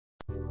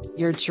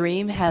Your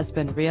dream has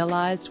been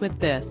realized with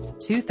this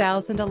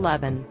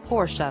 2011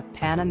 Porsche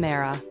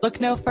Panamera.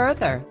 Look no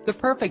further. The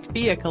perfect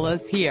vehicle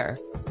is here.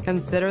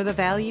 Consider the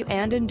value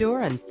and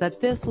endurance that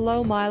this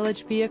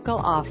low-mileage vehicle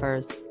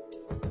offers.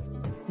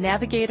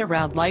 Navigate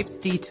around life's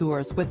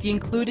detours with the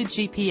included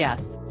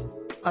GPS.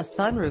 A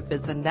sunroof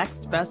is the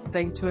next best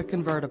thing to a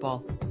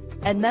convertible.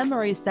 And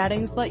memory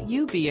settings let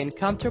you be in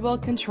comfortable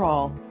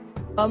control.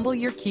 Fumble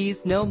your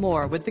keys no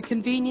more with the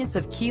convenience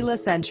of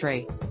keyless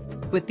entry.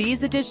 With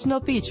these additional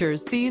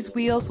features, these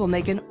wheels will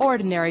make an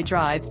ordinary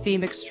drive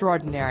seem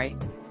extraordinary.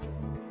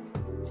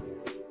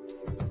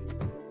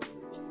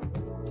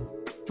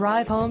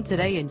 Drive home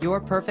today in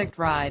your perfect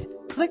ride.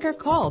 Click or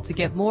call to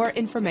get more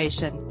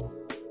information.